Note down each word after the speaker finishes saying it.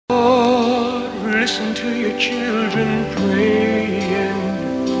Lord, listen to your children praying.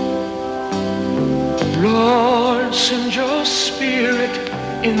 Lord, send your spirit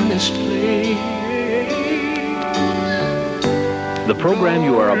in this place. The program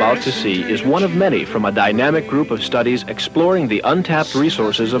you are about to see is one of many from a dynamic group of studies exploring the untapped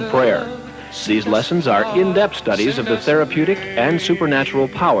resources of prayer. These lessons are in-depth studies of the therapeutic and supernatural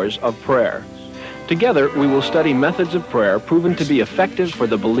powers of prayer. Together, we will study methods of prayer proven to be effective for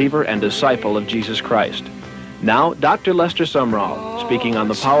the believer and disciple of Jesus Christ. Now, Dr. Lester Sumrall, speaking on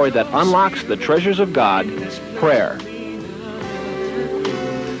the power that unlocks the treasures of God, prayer.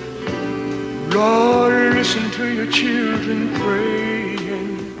 Lord, listen to your children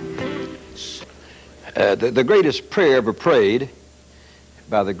praying. The greatest prayer ever prayed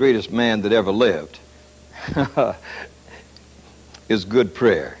by the greatest man that ever lived is good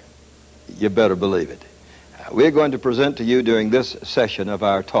prayer. You better believe it. We're going to present to you during this session of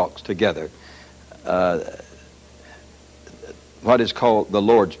our talks together what is called the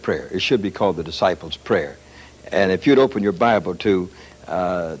Lord's Prayer. It should be called the Disciples' Prayer. And if you'd open your Bible to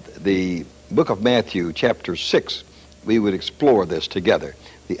the book of Matthew, chapter 6, we would explore this together.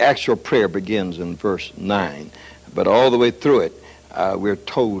 The actual prayer begins in verse 9, but all the way through it, we're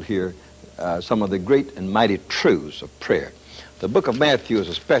told here some of the great and mighty truths of prayer. The book of Matthew is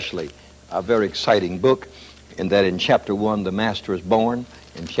especially a very exciting book in that in chapter 1, the Master is born.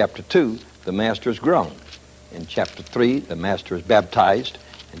 In chapter 2, the Master is grown. In chapter 3, the Master is baptized.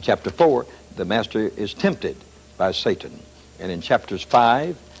 In chapter 4, the Master is tempted by Satan. And in chapters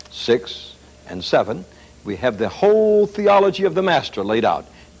 5, 6, and 7, we have the whole theology of the Master laid out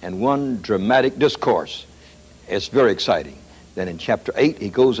in one dramatic discourse. It's very exciting. Then in chapter 8, he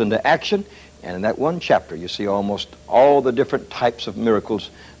goes into action, and in that one chapter, you see almost all the different types of miracles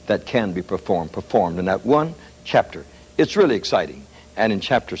that can be performed in that one chapter. It's really exciting. And in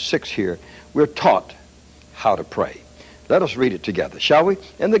chapter 6 here, we're taught how to pray. Let us read it together, shall we?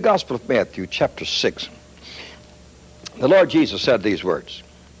 In the Gospel of Matthew, chapter 6, the Lord Jesus said these words,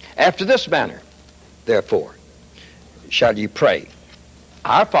 "After this manner, therefore, shall ye pray,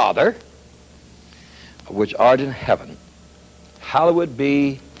 Our Father, which art in heaven, hallowed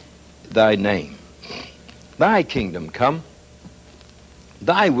be thy name. Thy kingdom come,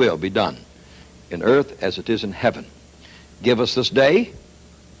 thy will be done, in earth as it is in heaven. Give us this day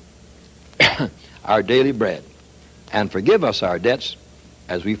our daily bread, and forgive us our debts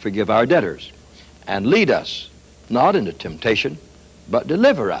as we forgive our debtors. And lead us not into temptation, but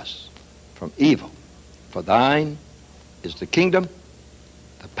deliver us from evil. For thine is the kingdom,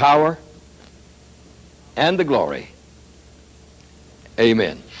 the power, and the glory.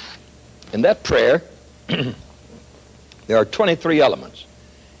 Amen." In that prayer, there are 23 elements.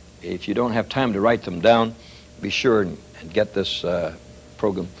 If you don't have time to write them down, be sure and get this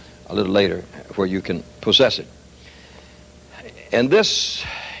program a little later where you can possess it. In this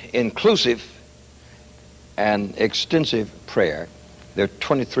inclusive and extensive prayer, there are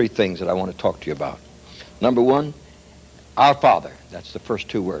 23 things that I want to talk to you about. Number one, Our Father. That's the first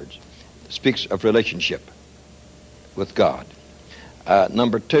two words. It speaks of relationship with God.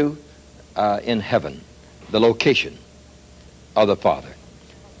 Number two, in heaven, the location of the Father.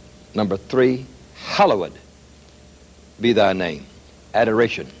 Number three, hallowed be thy name,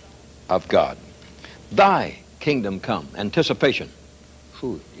 adoration of God. Thy kingdom come, anticipation.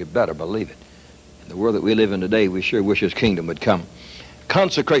 Whew, you better believe it. In the world that we live in today, we sure wish his kingdom would come.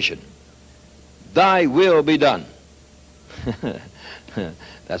 Consecration. Thy will be done.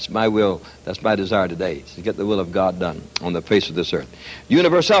 That's my will, that's my desire today, to get the will of God done on the face of this earth.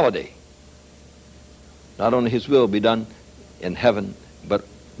 Universality. Not only his will be done in heaven, but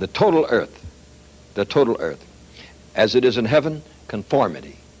the total earth. The total earth. As it is in heaven,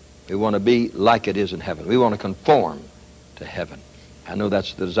 conformity. We want to be like it is in heaven. We want to conform to heaven. I know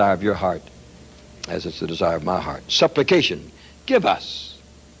that's the desire of your heart, as it's the desire of my heart. Supplication. Give us.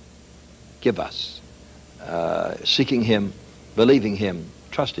 Give us. Seeking him, believing him,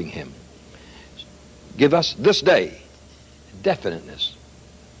 trusting him. Give us this day. Definiteness.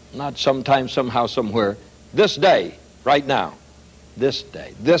 Not sometime, somehow, somewhere. This day, right now. This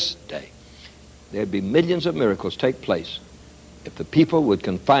day, this day. There'd be millions of miracles take place if the people would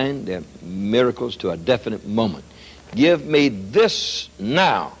confine their miracles to a definite moment. Give me this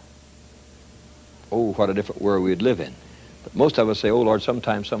now. Oh, what a different world we'd live in. But most of us say, "Oh, Lord,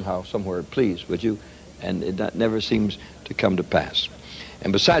 sometime, somehow, somewhere, please, would you?" And that never seems to come to pass.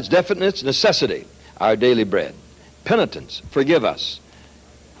 And besides definiteness, necessity, our daily bread. Penitence, forgive us.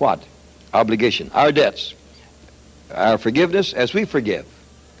 What? Obligation, our debts. Our forgiveness as we forgive.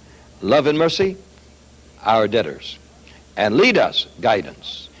 Love and mercy, our debtors. And lead us,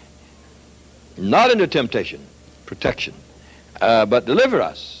 guidance. not into temptation, protection, but deliver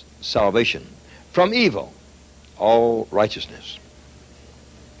us, salvation, from evil, all righteousness.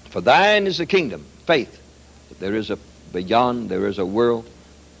 For thine is the kingdom, faith. There is a beyond, there is a world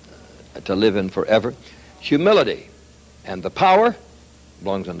to live in forever. Humility and the power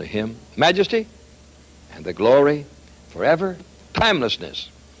belongs unto him. Majesty and the glory forever. Timelessness.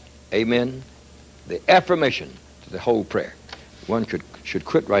 Amen. The affirmation to the whole prayer. One should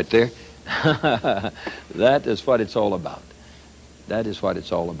quit right there. That is what it's all about. That is what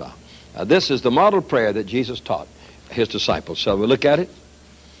it's all about. This is the model prayer that Jesus taught his disciples. So we look at it.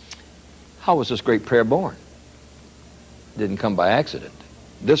 How was this great prayer born? It didn't come by accident.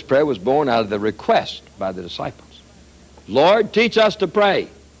 This prayer was born out of the request by the disciples. Lord, teach us to pray.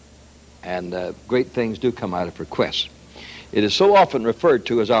 And great things do come out of requests. It is so often referred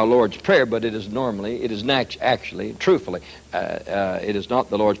to as our Lord's Prayer, but it is actually, truthfully, it is not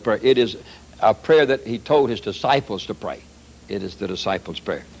the Lord's Prayer. It is a prayer that he told his disciples to pray. It is the disciples'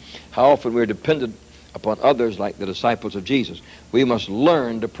 prayer. How often we're dependent upon others like the disciples of Jesus. We must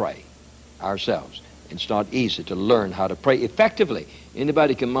learn to pray ourselves. It's not easy to learn how to pray effectively.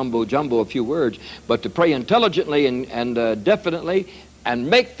 Anybody can mumbo-jumbo a few words, but to pray intelligently and definitely and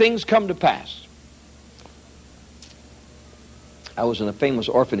make things come to pass. I was in the famous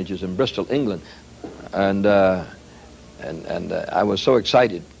orphanages in Bristol, England, and I was so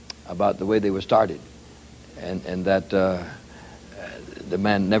excited about the way they were started, and that the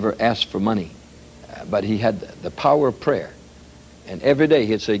man never asked for money, but he had the power of prayer, and every day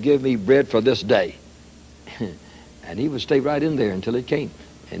he'd say, "Give me bread for this day," and he would stay right in there until it came,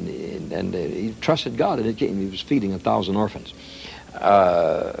 and he trusted God, and it came. He was feeding 1,000 orphans.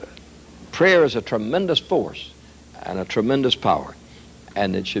 Prayer is a tremendous force and a tremendous power,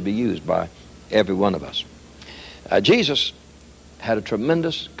 and it should be used by every one of us. Jesus had a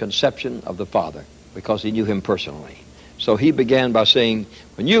tremendous conception of the Father because he knew him personally. So he began by saying,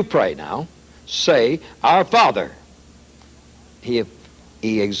 when you pray now, say, "Our Father." He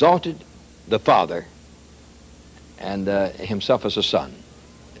exalted the Father and himself as a son,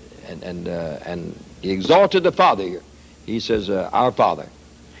 and he exalted the Father. He says, "Our Father."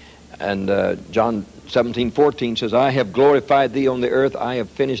 And John 17:14 says, "I have glorified thee on the earth. I have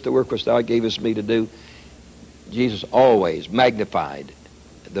finished the work which thou gavest me to do." Jesus always magnified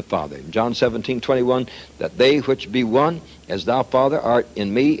the Father. John 17:21, "That they which be one, as thou, Father, art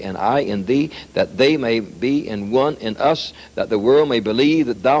in me, and I in thee, that they may be in one in us, that the world may believe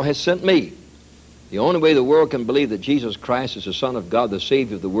that thou hast sent me." The only way the world can believe that Jesus Christ is the Son of God, the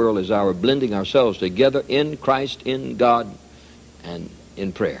Savior of the world, is our blending ourselves together in Christ, in God, and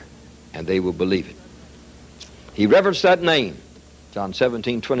in prayer. And they will believe it. He reverenced that name. John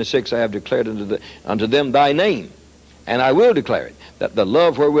 17:26, "I have declared unto them thy name, and I will declare it, that the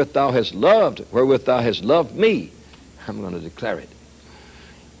love wherewith thou hast loved me, I'm going to declare it."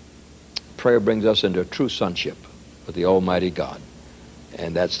 Prayer brings us into true sonship with the Almighty God.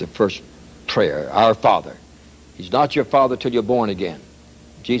 And that's the first prayer, our Father. He's not your father till you're born again.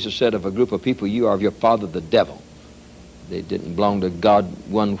 Jesus said of a group of people, "You are of your father the devil." They didn't belong to God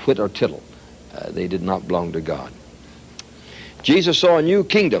one whit or tittle. They did not belong to God. Jesus saw a new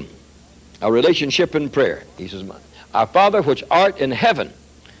kingdom, a relationship in prayer. He says, "Our Father which art in heaven."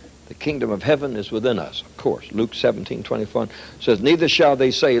 The kingdom of heaven is within us, of course. Luke 17:24 says, "Neither shall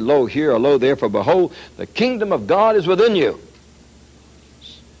they say, Lo here or lo there, for behold, the kingdom of God is within you."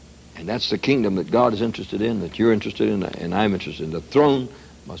 And that's the kingdom that God is interested in, that you're interested in, and I'm interested in. The throne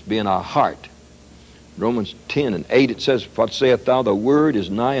must be in our heart. Romans 10:8, it says, "What sayest thou? The word is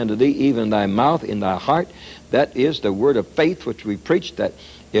nigh unto thee, even in thy mouth, in thy heart." That is the word of faith which we preach, that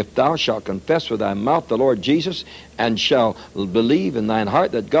if thou shalt confess with thy mouth the Lord Jesus, and shalt believe in thine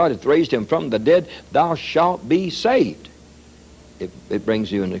heart that God hath raised him from the dead, thou shalt be saved. It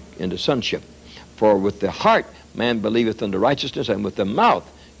brings you into sonship. For with the heart man believeth unto righteousness, and with the mouth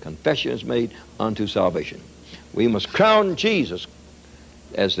confession is made unto salvation. We must crown Jesus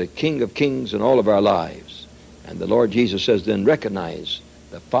as the King of kings in all of our lives. And the Lord Jesus says, then recognize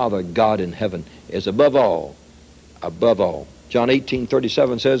the Father God in heaven is above all, above all. John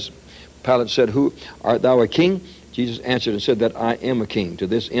 18:37 says, Pilate said, "Who art thou, a king?" Jesus answered and said that I am a king. To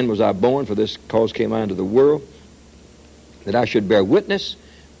this end was I born, for this cause came I into the world, that I should bear witness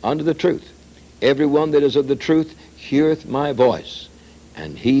unto the truth. Every one that is of the truth heareth my voice.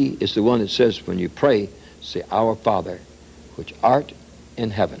 And he is the one that says, when you pray, say, "Our Father, which art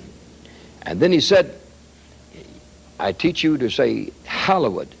in heaven." And then he said, I teach you to say,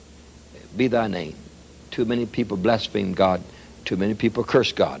 "Hallowed be thy name." Too many people blaspheme God. Too many people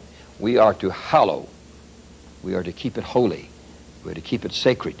curse God. We are to hallow. We are to keep it holy. We are to keep it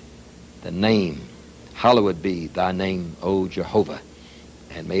sacred. the name. Hallowed be thy name, O Jehovah.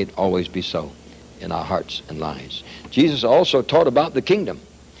 And may it always be so in our hearts and lives. Jesus also taught about the kingdom.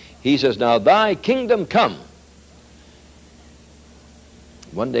 He says, now thy kingdom come.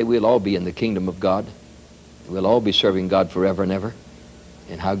 One day we'll all be in the kingdom of God. We'll all be serving God forever and ever.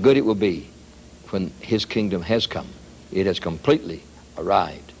 And how good it will be when his kingdom has come. It has completely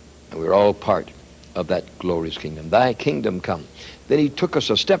arrived. And we're all part of that glorious kingdom. Thy kingdom come. Then he took us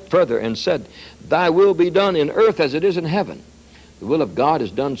a step further and said, thy will be done in earth as it is in heaven. The will of God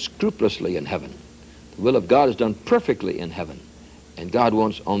is done scrupulously in heaven. The will of God is done perfectly in heaven. And God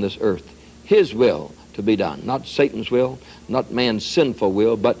wants on this earth his will to be done. Not Satan's will, not man's sinful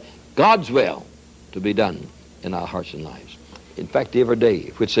will, but God's will to be done in our hearts and lives. In fact, every day,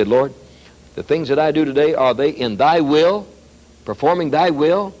 if we'd say, Lord, the things that I do today, are they in thy will, performing thy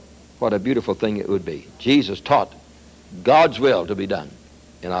will? What a beautiful thing it would be. Jesus taught God's will to be done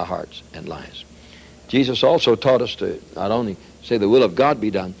in our hearts and lives. Jesus also taught us to not only say the will of God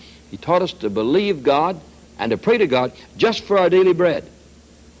be done, he taught us to believe God and to pray to God just for our daily bread.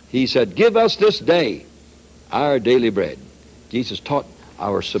 He said, give us this day our daily bread. Jesus taught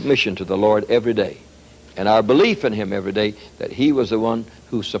our submission to the Lord every day and our belief in him every day that he was the one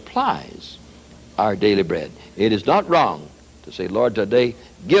who supplies our daily bread. It is not wrong to say, Lord, today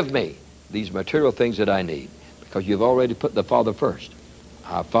give me these material things that I need, because you've already put the Father first.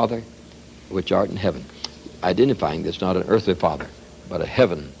 Our Father which art in heaven. Identifying this not an earthly Father, but a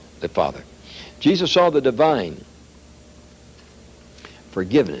heavenly Father. Jesus saw the divine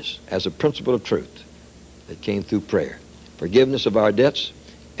forgiveness as a principle of truth that came through prayer. Forgiveness of our debts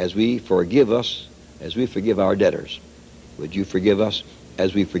as we forgive our debtors. Would you forgive us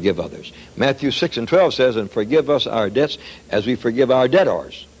as we forgive others? Matthew 6:12 says, and forgive us our debts as we forgive our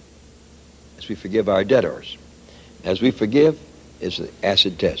debtors. As we forgive our debtors. As we forgive is the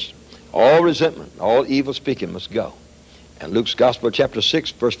acid test. All resentment, all evil speaking must go. And Luke's Gospel, chapter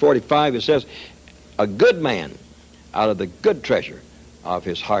 6, verse 45, it says, a good man out of the good treasure of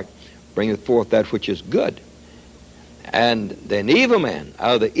his heart bringeth forth that which is good. And an evil man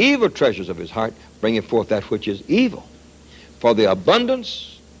out of the evil treasures of his heart bringeth forth that which is evil. For the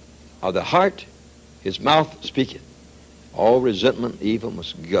abundance of the heart his mouth speaketh. All resentment, evil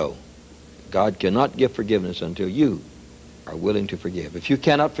must go. God cannot give forgiveness until you are willing to forgive. If you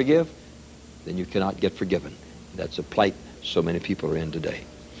cannot forgive, then you cannot get forgiven. That's the plight so many people are in today.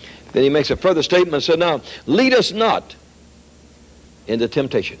 Then he makes a further statement and said, now, lead us not into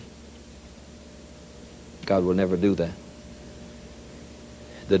temptation. God will never do that.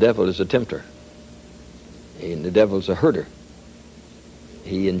 The devil is a tempter. And the devil is a hurter.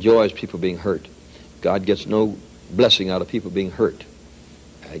 He enjoys people being hurt. God gets no blessing out of people being hurt.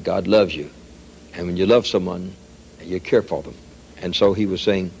 God loves you. And when you love someone, you care for them. And so he was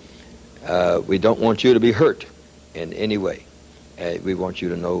saying, we don't want you to be hurt in any way. We want you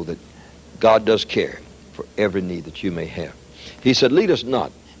to know that God does care for every need that you may have. He said, lead us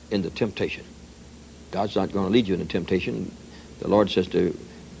not into temptation. God's not going to lead you into temptation. The Lord says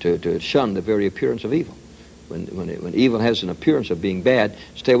to shun the very appearance of evil. When evil has an appearance of being bad,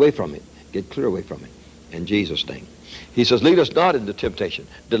 stay away from it. Get clear away from it. In Jesus' name. He says, lead us not into temptation.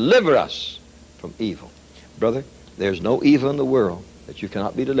 Deliver us from evil. Brother, there's no evil in the world that you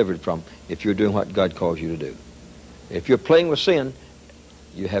cannot be delivered from if you're doing what God calls you to do. If you're playing with sin,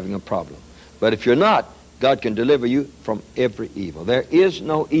 you're having a problem. But if you're not, God can deliver you from every evil. There is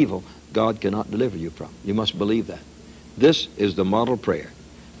no evil God cannot deliver you from. You must believe that. This is the model prayer.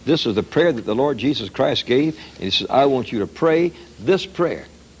 This is the prayer that the Lord Jesus Christ gave. And he says, I want you to pray this prayer.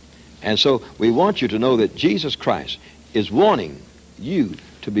 And so we want you to know that Jesus Christ is wanting you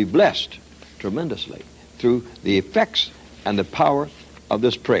to be blessed tremendously through the effects and the power of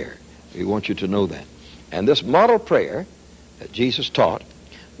this prayer. We want you to know that. And this model prayer that Jesus taught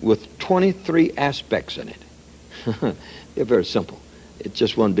with 23 aspects in it. They're very simple. It's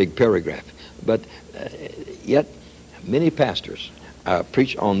just one big paragraph. But yet many pastors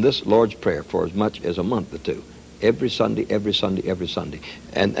preach on this Lord's Prayer for as much as a month or two. Every Sunday, every Sunday, every Sunday.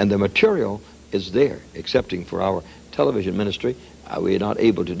 And the material is there, excepting for our television ministry. We're not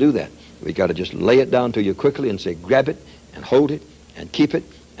able to do that. We got to just lay it down to you quickly and say, grab it and hold it and keep it,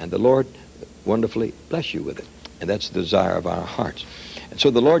 and the Lord wonderfully bless you with it. And that's the desire of our hearts. And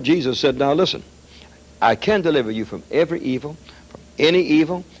so the Lord Jesus said, now listen, I can deliver you from every evil, from any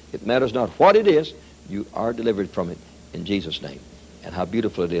evil. It matters not what it is, you are delivered from it in Jesus' name. And how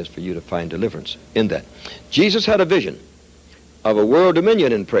beautiful it is for you to find deliverance in that. Jesus had a vision of a world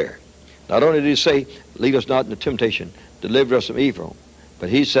dominion in prayer. Not only did he say, lead us not into temptation, deliver us from evil, but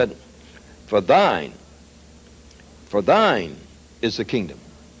he said, for thine is the kingdom.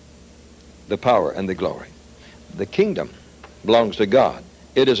 the power and the glory. The kingdom belongs to God.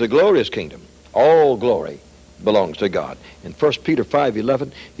 It is a glorious kingdom. All glory belongs to God. In 1 Peter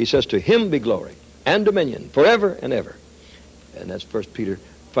 5:11, he says, to him be glory and dominion forever and ever. And that's 1 Peter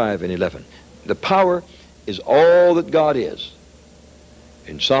 5:11. The power is all that God is.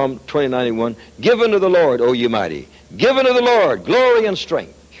 In Psalm 20:91, give unto the Lord, O ye mighty, give unto the Lord glory and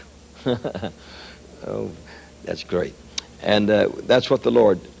strength. Oh, that's great. And that's what the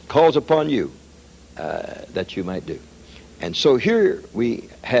Lord calls upon you that you might do. And so here we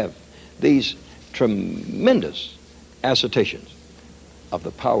have these tremendous assertions of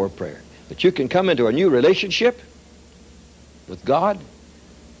the power of prayer. That you can come into a new relationship with God.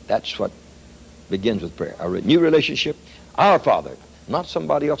 That's what begins with prayer. A new relationship. Our Father, not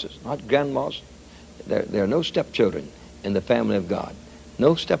somebody else's, not grandma's. There are no stepchildren in the family of God.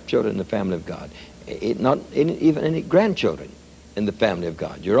 No stepchildren in the family of God. Not even any grandchildren in the family of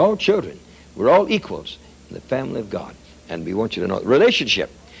God. You're all children. We're all equals in the family of God. And we want you to know relationship.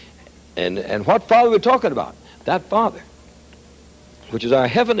 And what Father we're talking about? That Father, which is our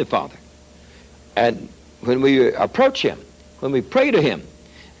Heavenly Father. And when we approach Him, when we pray to Him,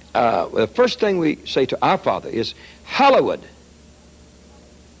 the first thing we say to our Father is, hallowed.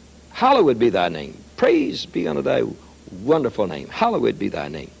 Hallowed be thy name. Praise be unto thy wonderful name. Hallowed be thy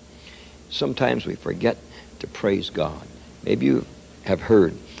name. Sometimes we forget to praise God. Maybe you have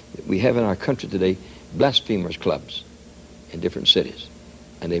heard that we have in our country today blasphemers clubs in different cities.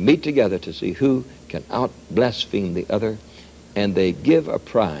 And they meet together to see who can out-blaspheme the other, and they give a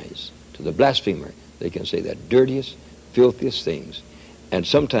prize to the blasphemer. They can say the dirtiest, filthiest things, and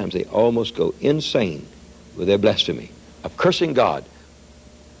sometimes they almost go insane with their blasphemy of cursing God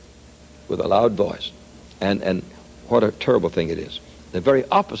with a loud voice. And what a terrible thing it is. The very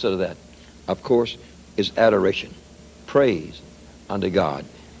opposite of that, of course, is adoration, praise unto God.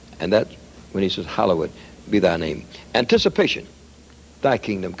 And that's when he says, hallowed be thy name. Anticipation, thy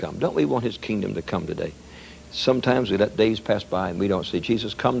kingdom come. Don't we want his kingdom to come today? Sometimes we let days pass by and we don't say,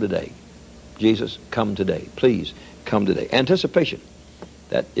 Jesus, come today. Jesus, come today. Please come today. Anticipation,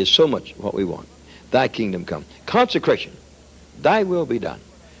 that is so much what we want. Thy kingdom come. Consecration, thy will be done.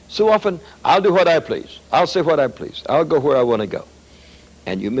 So often, I'll do what I please. I'll say what I please. I'll go where I want to go.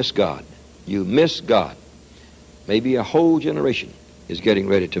 And you miss God. You miss God. Maybe a whole generation is getting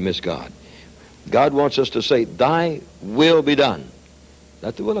ready to miss God. God wants us to say, thy will be done.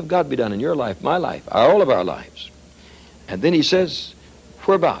 Let the will of God be done in your life, my life, all of our lives. And then he says,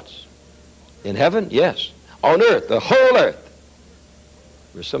 whereabouts? In heaven? Yes. On earth, the whole earth.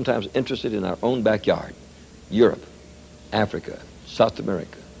 We're sometimes interested in our own backyard. Europe, Africa, South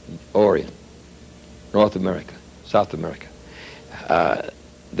America, Orient, North America, South America.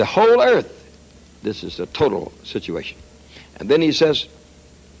 The whole earth. This is a total situation. And then he says,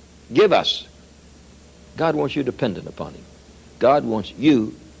 give us. God wants you dependent upon him. God wants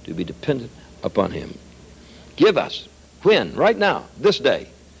you to be dependent upon him. Give us. When? Right now. This day.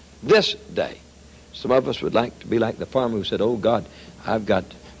 This day. Some of us would like to be like the farmer who said, oh God, I've got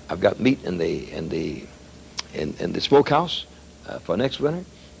meat in the smokehouse for next winter,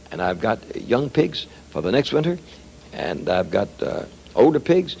 and I've got young pigs for the next winter, and I've got older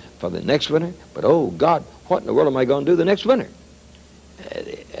pigs for the next winter. But oh God, what in the world am I going to do the next winter?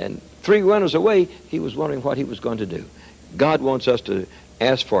 And 3 winters away, he was wondering what he was going to do. God wants us to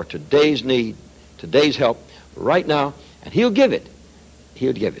ask for today's need, today's help, right now, and he'll give it.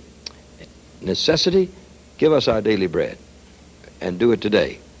 He'll give it. Necessity, give us our daily bread, and do it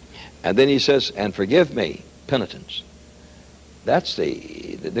today. And then he says, and forgive me, penitence. That's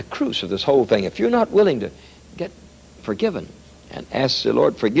the cruise of this whole thing. If you're not willing to get forgiven and ask the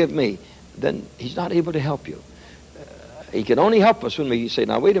Lord, forgive me, then he's not able to help you. He can only help us when we say,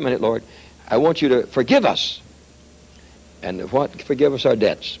 now wait a minute, Lord, I want you to forgive us. And what? Forgive us our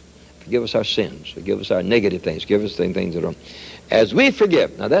debts. Forgive us our sins. Forgive us our negative things. Give us things that are wrong. As we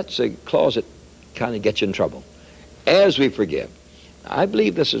forgive. Now that's a clause that kind of gets you in trouble. As we forgive. I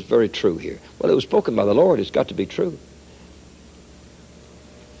believe this is very true here. Well, it was spoken by the Lord. It's got to be true.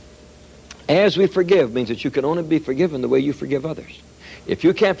 As we forgive means that you can only be forgiven the way you forgive others. If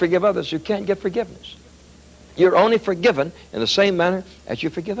you can't forgive others, you can't get forgiveness. You're only forgiven in the same manner as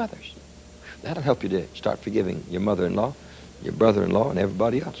you forgive others. That'll help you to start forgiving your mother-in-law, your brother-in-law, and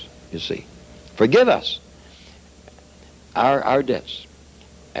everybody else, you see. Forgive us our debts,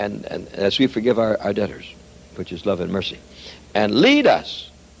 and as we forgive our debtors, which is love and mercy. And lead us.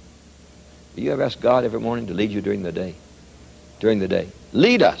 Do you ever ask God every morning to lead you during the day? During the day.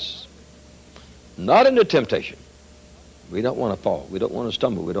 Lead us. Not into temptation. We don't want to fall. We don't want to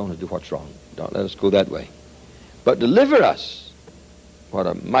stumble. We don't want to do what's wrong. Don't let us go that way. But deliver us What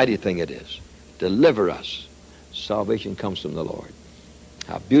a mighty thing it is. Deliver us. Salvation comes from the Lord.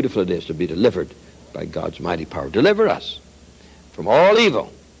 How beautiful it is to be delivered by God's mighty power. Deliver us from all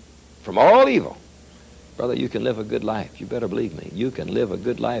evil. From all evil. Brother, you can live a good life. You better believe me. You can live a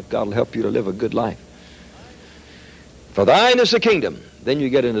good life. God will help you to live a good life. For thine is the kingdom. Then you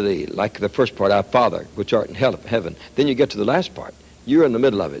get into like the first part, our Father, which art in heaven. Then you get to the last part. You're in the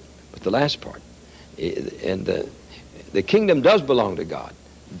middle of it, but the last part. And the kingdom does belong to God.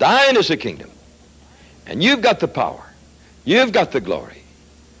 Thine is the kingdom. And you've got the power. You've got the glory.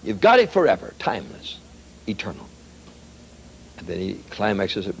 You've got it forever, timeless, eternal. And then he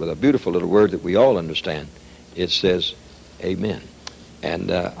climaxes it with a beautiful little word that we all understand. It says, amen. And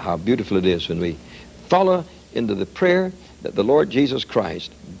how beautiful it is when we follow into the prayer that the Lord Jesus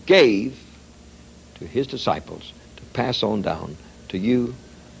Christ gave to his disciples to pass on down to you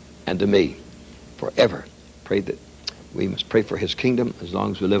and to me forever. Pray that we must pray for his kingdom as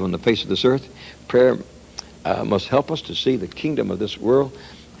long as we live on the face of this earth. Prayer must help us to see the kingdom of this world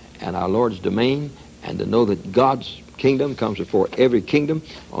and our Lord's domain, and to know that God's kingdom comes before every kingdom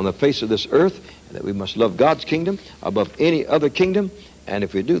on the face of this earth, and that we must love God's kingdom above any other kingdom. And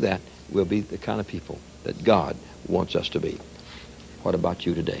if we do that, we'll be the kind of people that God wants us to be. What about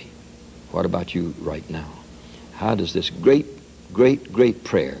you today? What about you right now? How does this great, great, great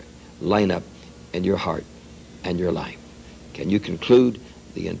prayer line up in your heart and your life? Can you conclude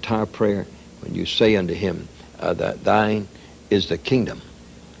the entire prayer when you say unto him that thine is the kingdom?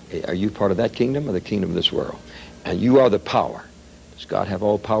 Are you part of that kingdom or the kingdom of this world? And you are the power. Does God have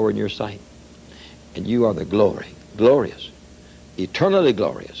all power in your sight? And you are the glory, glorious, eternally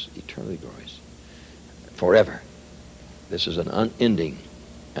glorious, forever. This is an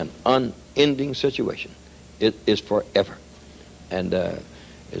unending situation. It is forever. And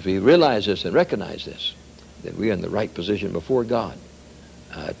as we realize this and recognize this, then we are in the right position before God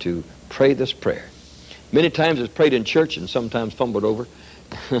to pray this prayer. Many times it's prayed in church and sometimes fumbled over.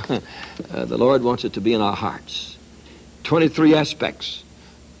 The Lord wants it to be in our hearts. 23 aspects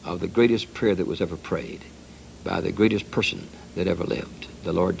of the greatest prayer that was ever prayed by the greatest person that ever lived,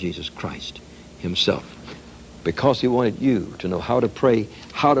 the Lord Jesus Christ himself. Because he wanted you to know how to pray,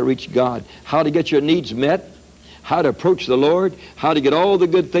 how to reach God, how to get your needs met, how to approach the Lord, how to get all the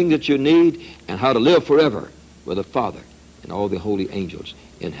good things that you need, and how to live forever with the Father and all the holy angels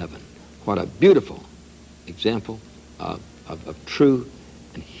in heaven. What a beautiful example of true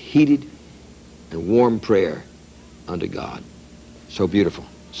and heated and warm prayer unto God. So beautiful,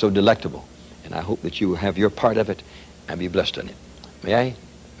 so delectable. And I hope that you will have your part of it and be blessed in it.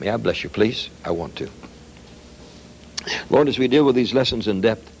 May I bless you, please? I want to. Lord, as we deal with these lessons in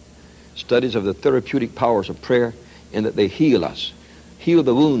depth, studies of the therapeutic powers of prayer, in that they heal us, heal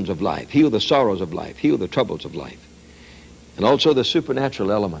the wounds of life, heal the sorrows of life, heal the troubles of life, and also the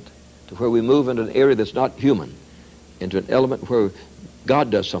supernatural element, to where we move into an area that's not human, into an element where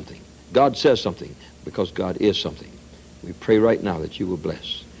God does something, God says something, because God is something. We pray right now that you will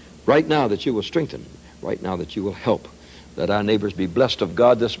bless, right now that you will strengthen, right now that you will help. Let our neighbors be blessed of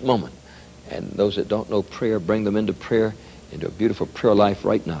God this moment. And those that don't know prayer, bring them into prayer, into a beautiful prayer life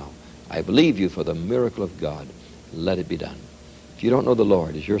right now. I believe you for the miracle of God. Let it be done. If you don't know the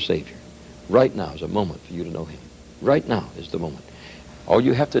Lord as your Savior, right now is a moment for you to know him. Right now is the moment. All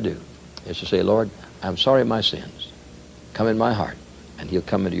you have to do is to say, Lord, I'm sorry my sins. Come in my heart. And he'll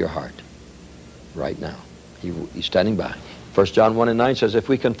come into your heart right now. He's standing by. 1 John 1:9 says, if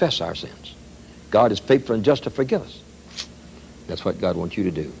we confess our sins, God is faithful and just to forgive us. That's what God wants you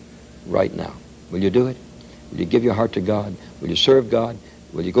to do right now. Will you do it? Will you give your heart to God? Will you serve God?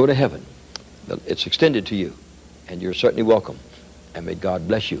 Will you go to heaven? It's extended to you, and you're certainly welcome. And may God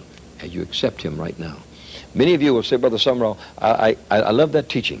bless you as you accept him right now. Many of you will say, Brother Sumrall, I love that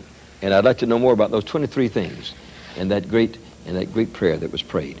teaching, and I'd like to know more about those 23 things in that great prayer that was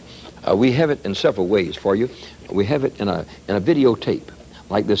prayed. We have it in several ways for you. We have it in a videotape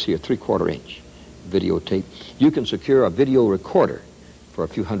like this here, 3/4 inch videotape. You can secure a video recorder for a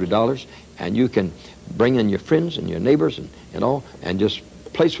few $100s, and you can bring in your friends and your neighbors and all, and just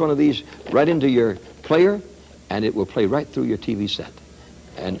place one of these right into your player, and it will play right through your TV set.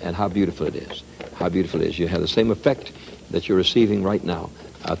 And how beautiful it is. How beautiful it is. You have the same effect that you're receiving right now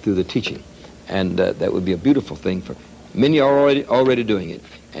through the teaching. And that would be a beautiful thing. For many are already doing it,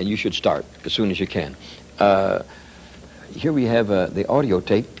 and you should start as soon as you can. Here we have the audio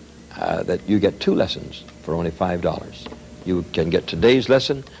tape that you get 2 lessons for only $5. You can get today's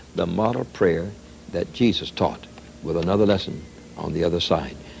lesson, the model prayer that Jesus taught, with another lesson on the other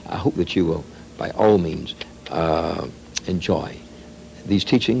side. I hope that you will, by all means, enjoy these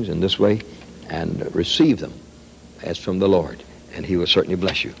teachings in this way and receive them as from the Lord and he will certainly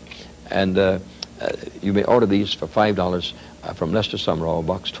bless you. And you may order these for $5 from Lester Sumrall,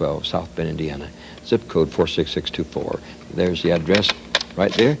 Box 12, South Bend, Indiana, zip code 46624. There's the address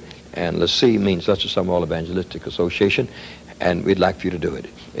right there. And LeSee means Lester Sumrall Evangelistic Association, and we'd like for you to do it.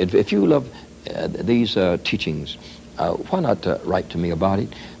 If you love these teachings, why not write to me about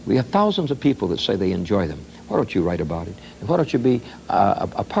it? We have thousands of people that say they enjoy them. Why don't you write about it? And why don't you be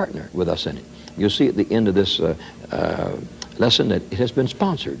a partner with us in it? You'll see at the end of this lesson that it has been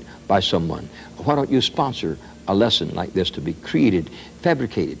sponsored by someone. Why don't you sponsor a lesson like this to be created,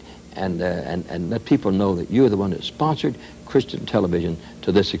 fabricated, and let people know that you're the one that sponsored Christian television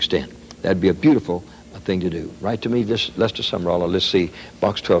to this extent? That'd be a beautiful thing to do. Write to me, Lester Sumrall, or LeSee,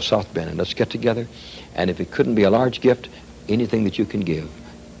 Box 12, South Bend, and let's get together. And if it couldn't be a large gift, anything that you can give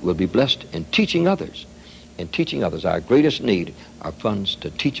will be blessed in teaching others. In teaching others, our greatest need are funds to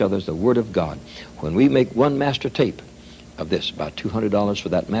teach others the Word of God. When we make one master tape of this, about $200 for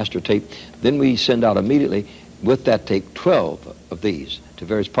that master tape, then we send out immediately with that tape 12 of these to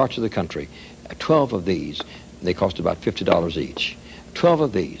various parts of the country. 12 of these, they cost about $50 each. 12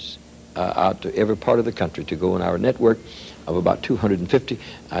 of these out to every part of the country to go in our network of about 250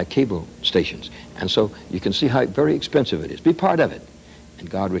 cable stations. And so you can see how very expensive it is. Be part of it, and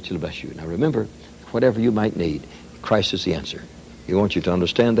God richly bless you. Now remember, whatever you might need, Christ is the answer. We want you to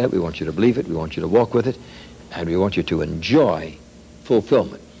understand that. We want you to believe it. We want you to walk with it. And we want you to enjoy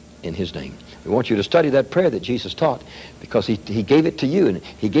fulfillment in His name. We want you to study that prayer that Jesus taught, because he gave it to you and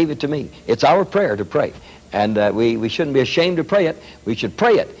He gave it to me. It's our prayer to pray. And we shouldn't be ashamed to pray it. We should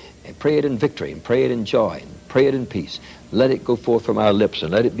pray it, and pray it in victory, and pray it in joy, and pray it in peace. Let it go forth from our lips,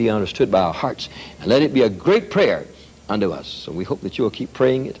 and let it be understood by our hearts, and let it be a great prayer unto us. So we hope that you'll keep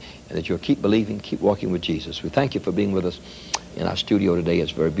praying it, and that you'll keep believing, keep walking with Jesus. We thank you for being with us in our studio today.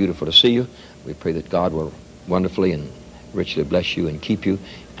 It's very beautiful to see you. We pray that God will wonderfully and richly bless you and keep you.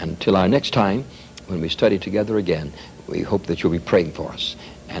 Until our next time, when we study together again, we hope that you'll be praying for us.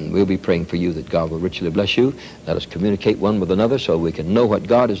 And we'll be praying for you that God will richly bless you. Let us communicate one with another so we can know what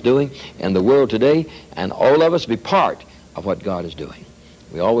God is doing in the world today, and all of us be part of what God is doing.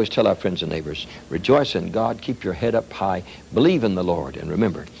 We always tell our friends and neighbors, rejoice in God, keep your head up high, believe in the Lord, and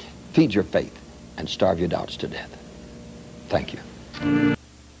remember, feed your faith and starve your doubts to death. Thank you.